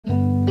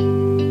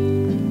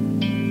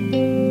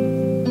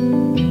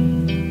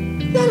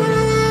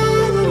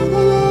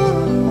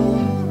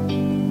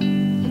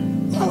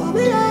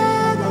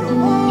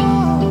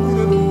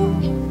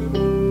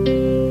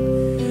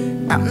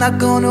not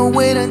gonna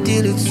wait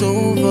until it's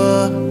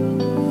over.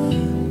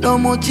 No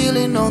more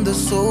chilling on the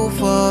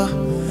sofa.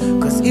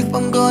 Cause if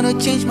I'm gonna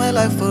change my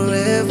life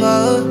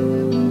forever,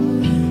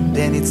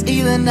 then it's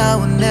either now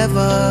or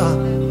never.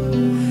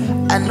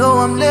 I know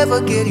I'm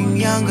never getting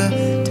younger.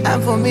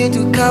 Time for me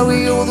to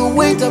carry all the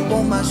weight up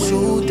on my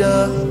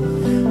shoulder.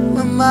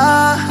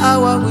 Mama,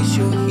 how I wish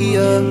you're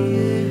here,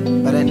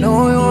 but I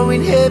know you're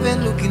in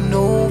heaven looking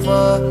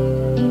over.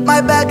 My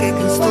back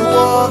against the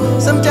wall,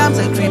 sometimes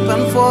I trip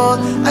and fall.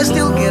 I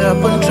still get up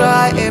and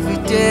try every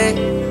day.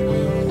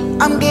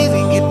 I'm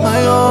giving it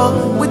my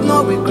all, with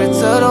no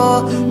regrets at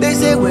all. They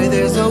say where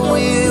there's a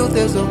will,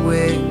 there's a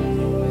way.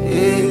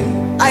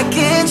 Yeah. I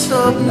can't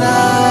stop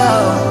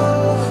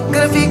now,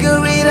 gotta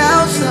figure it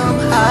out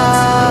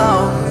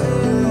somehow.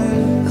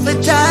 The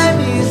time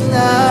is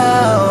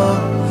now.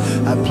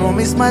 I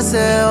promise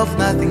myself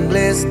nothing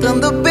less than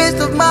the best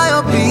of my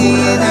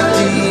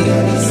ability.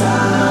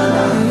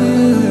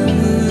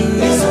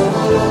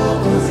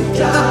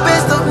 The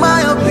best of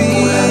my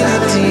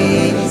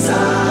ability.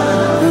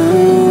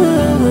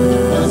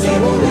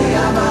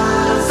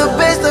 The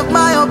best of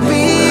my ability.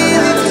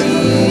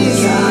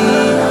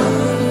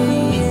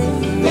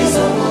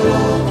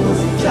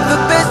 The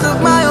best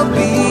of my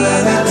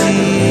ability.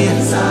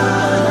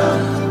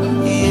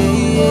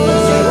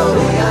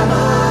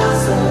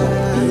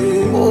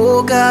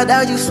 Oh God,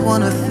 I just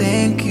wanna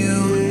thank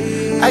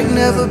you. I'd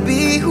never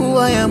be who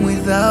I am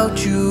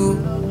without you.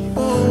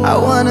 I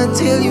wanna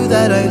tell you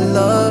that I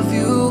love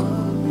you.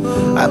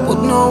 I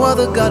put no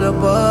other God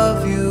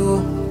above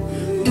you.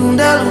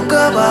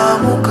 Tundaluka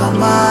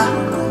mukama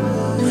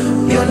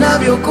byonna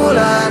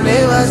byokola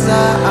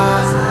nebaza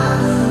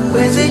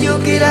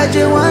bwenzijukira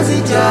gye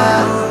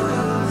wanzija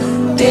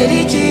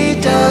teri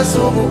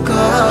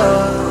kitasoboka.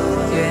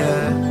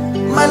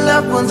 My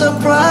loved ones are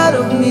proud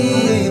of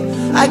me.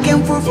 I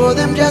can prove for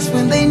them just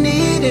when they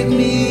needed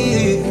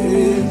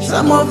me.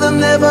 Some of them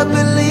never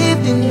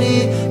believed in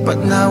me, but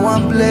now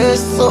I'm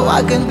blessed so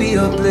I can be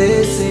a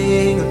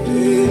blessing.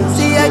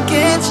 See, I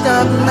can't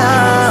stop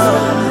now,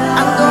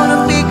 I'm gonna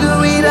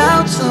figure it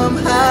out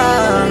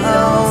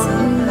somehow.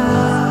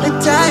 The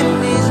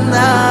time is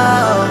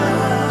now.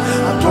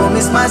 I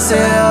promise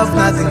myself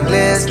nothing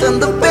less than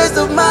the best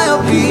of my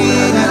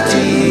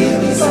ability.